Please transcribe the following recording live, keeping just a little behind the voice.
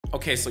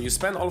Okay, so you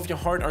spend all of your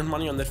hard-earned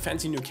money on that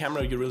fancy new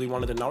camera you really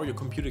wanted and now your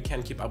computer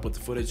can't keep up with the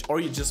footage,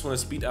 or you just want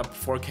to speed up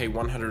 4K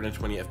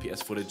 120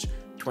 FPS footage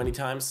 20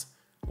 times.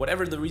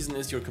 Whatever the reason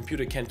is, your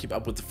computer can't keep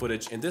up with the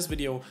footage. In this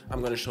video,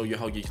 I'm going to show you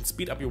how you can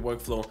speed up your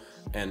workflow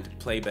and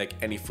play back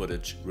any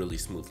footage really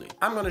smoothly.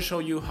 I'm going to show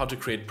you how to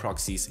create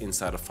proxies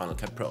inside of Final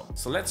Cut Pro.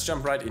 So let's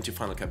jump right into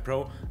Final Cut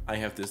Pro. I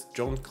have this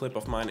drone clip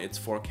of mine, it's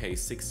 4K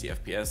 60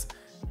 FPS.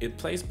 It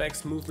plays back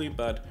smoothly,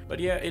 but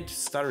yeah, it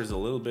stutters a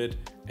little bit.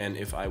 And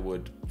if I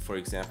would, for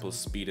example,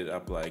 speed it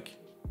up like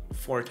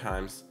 4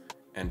 times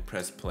and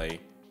press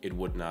play, it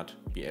would not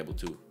be able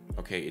to.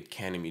 Okay, it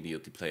can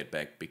immediately play it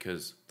back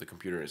because the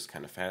computer is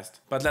kind of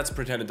fast. But let's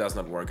pretend it does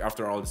not work.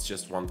 After all, it's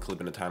just one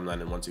clip in a timeline,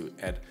 and once you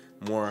add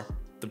more,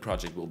 the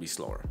project will be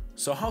slower.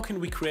 So how can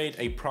we create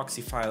a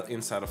proxy file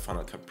inside of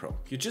Final Cut Pro?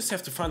 You just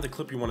have to find the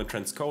clip you want to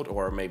transcode,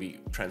 or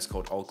maybe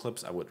transcode all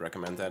clips, I would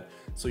recommend that.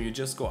 So you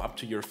just go up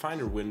to your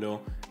Finder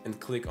window and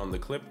click on the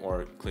clip,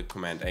 or click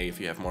Command A if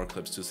you have more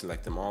clips to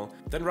select them all.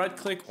 Then right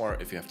click, or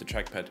if you have the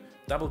trackpad,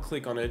 double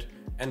click on it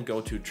and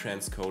go to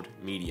Transcode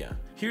Media.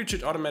 Here it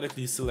should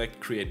automatically select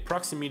Create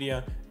Proxy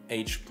Media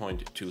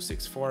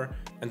H.264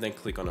 and then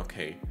click on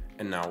OK.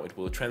 And now it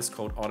will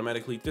transcode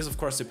automatically. This of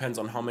course depends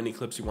on how many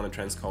clips you want to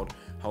transcode,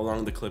 how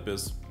long the clip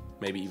is,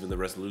 maybe even the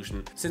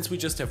resolution. Since we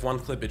just have one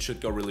clip, it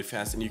should go really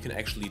fast, and you can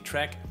actually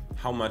track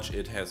how much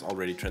it has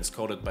already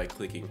transcoded by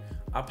clicking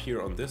up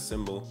here on this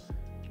symbol,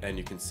 and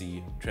you can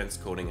see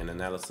transcoding and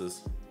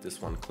analysis, this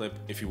one clip.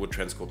 If you would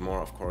transcode more,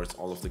 of course,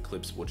 all of the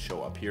clips would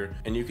show up here,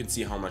 and you can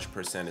see how much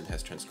percent it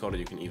has transcoded.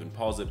 You can even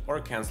pause it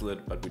or cancel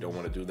it, but we don't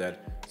want to do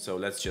that. So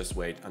let's just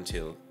wait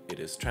until it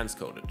is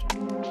transcoded.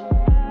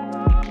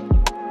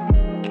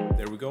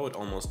 There we go, it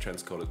almost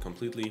transcoded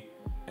completely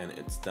and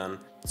it's done.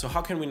 So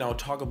how can we now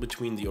toggle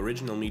between the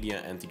original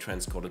media and the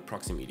transcoded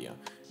proxy media?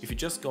 If you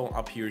just go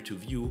up here to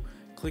view,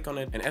 click on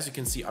it, and as you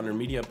can see under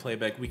media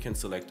playback, we can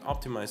select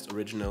optimized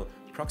original,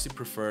 proxy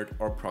preferred,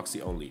 or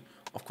proxy only.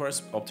 Of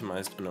course,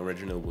 optimized and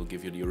original will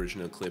give you the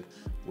original clip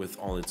with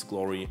all its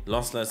glory,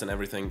 lossless and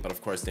everything, but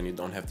of course then you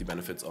don't have the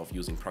benefits of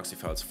using proxy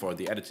files for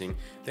the editing.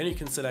 Then you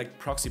can select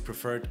proxy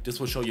preferred. This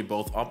will show you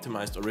both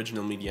optimized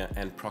original media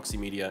and proxy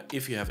media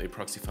if you have a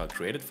proxy file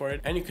created for it.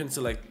 And you can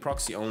select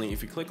proxy only.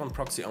 If you click on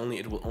proxy only,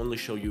 it will only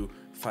show you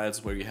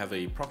files where you have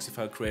a proxy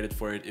file created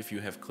for it. If you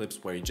have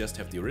clips where you just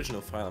have the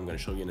original file, I'm going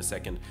to show you in a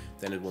second,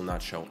 then it will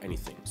not show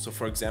anything. So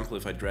for example,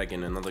 if I drag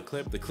in another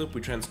clip, the clip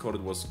we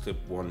transcoded was clip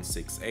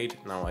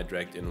 168. Now I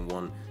dragged in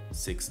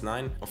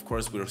 169. Of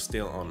course, we're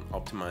still on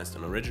optimized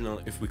and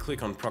original. If we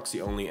click on proxy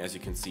only, as you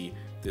can see,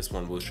 this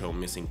one will show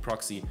missing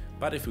proxy.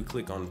 But if we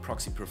click on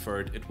proxy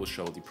preferred, it will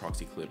show the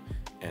proxy clip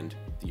and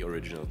the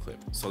original clip.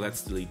 So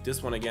let's delete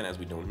this one again as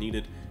we don't need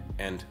it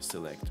and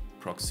select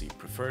proxy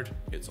preferred.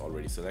 It's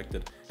already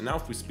selected. And now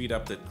if we speed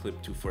up that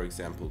clip to, for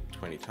example,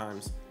 20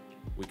 times,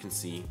 we can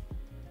see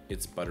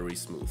it's buttery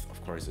smooth.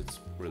 Of course, it's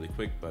really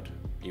quick, but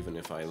even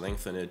if I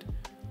lengthen it,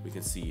 we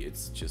can see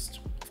it's just,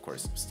 of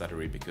course,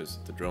 stuttery because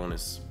the drone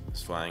is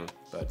flying,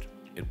 but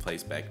it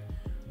plays back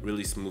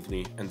really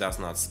smoothly and does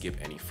not skip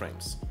any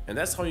frames. And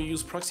that's how you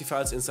use proxy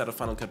files inside of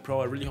Final Cut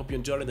Pro. I really hope you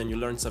enjoyed it and you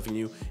learned something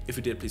new. If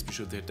you did, please be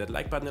sure to hit that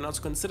like button and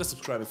also consider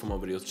subscribing for more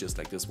videos just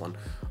like this one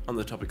on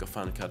the topic of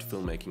Final Cut,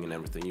 filmmaking and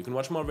everything. You can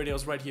watch more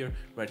videos right here,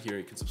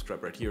 you can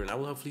subscribe right here, and I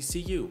will hopefully see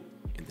you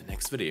in the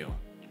next video.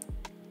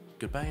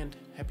 Goodbye and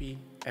happy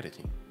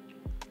editing.